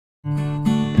Hello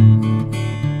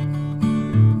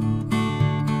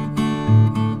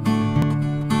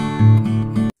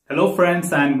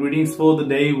friends and greetings for the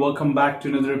day. Welcome back to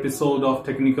another episode of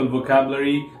Technical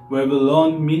Vocabulary, where we'll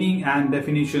learn meaning and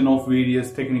definition of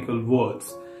various technical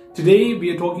words. Today we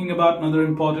are talking about another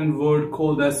important word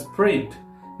called as sprint.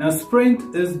 Now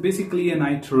sprint is basically an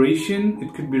iteration.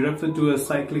 It could be referred to as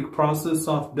cyclic process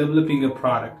of developing a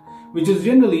product, which is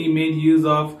generally made use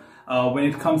of when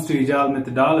it comes to Agile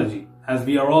methodology. As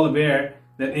we are all aware,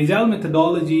 that Agile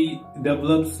methodology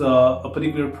develops a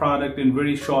particular product in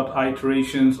very short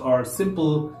iterations or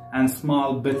simple and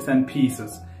small bits and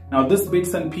pieces. Now these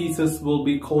bits and pieces will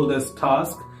be called as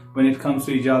tasks when it comes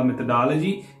to Agile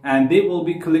methodology, and they will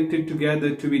be collected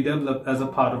together to be developed as a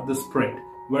part of the sprint,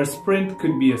 where sprint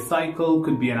could be a cycle,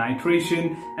 could be an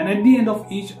iteration, and at the end of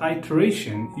each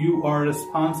iteration you are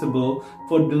responsible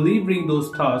for delivering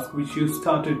those tasks which you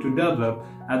started to develop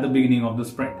at the beginning of the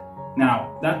sprint.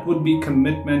 Now, that would be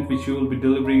commitment which you will be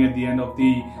delivering at the end of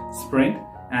the sprint,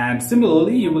 and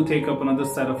similarly you will take up another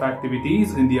set of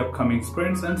activities in the upcoming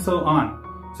sprints and so on.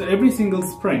 So every single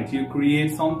sprint you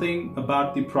create something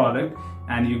about the product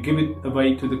and you give it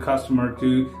away to the customer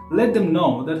to let them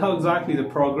know that how exactly the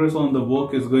progress on the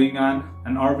work is going on,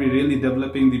 and are we really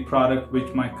developing the product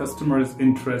which my customer is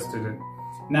interested in.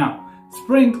 Now,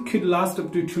 sprint could last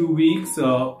up to 2 weeks. There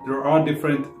are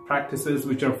different practices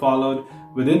which are followed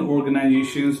within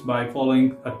organizations by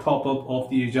following a top-up of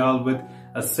the Agile with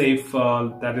a safe,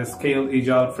 that is scaled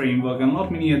Agile framework, and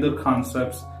not many other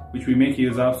concepts which we make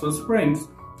use of. So sprints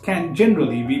can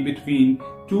generally be between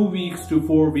 2 weeks to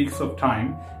 4 weeks of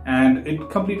time, and it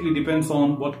completely depends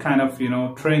on what kind of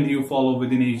trend you follow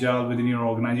within Agile within your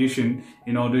organization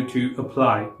in order to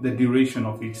apply the duration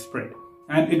of each sprint.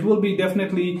 And it will be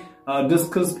definitely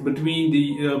discussed between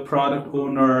the product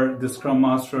owner, the scrum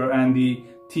master, and the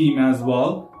team as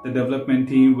well, the development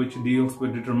team, which deals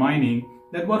with determining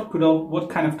that what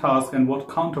kind of task and what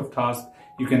count of task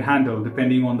you can handle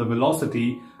depending on the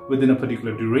velocity within a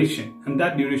particular duration. And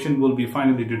that duration will be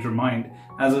finally determined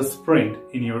as a sprint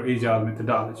in your Agile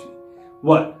methodology.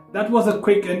 Well, that was a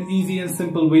quick and easy and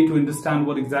simple way to understand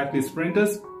what exactly sprint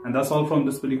is. And that's all from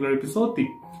this particular episode,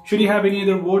 team. Should you have any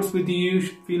other words with you,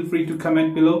 feel free to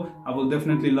comment below. I will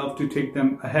definitely love to take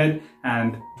them ahead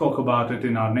and talk about it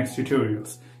in our next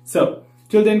tutorials. So,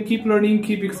 till then, keep learning,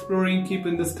 keep exploring, keep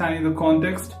understanding the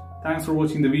context. Thanks for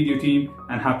watching the video, team,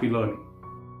 and happy learning.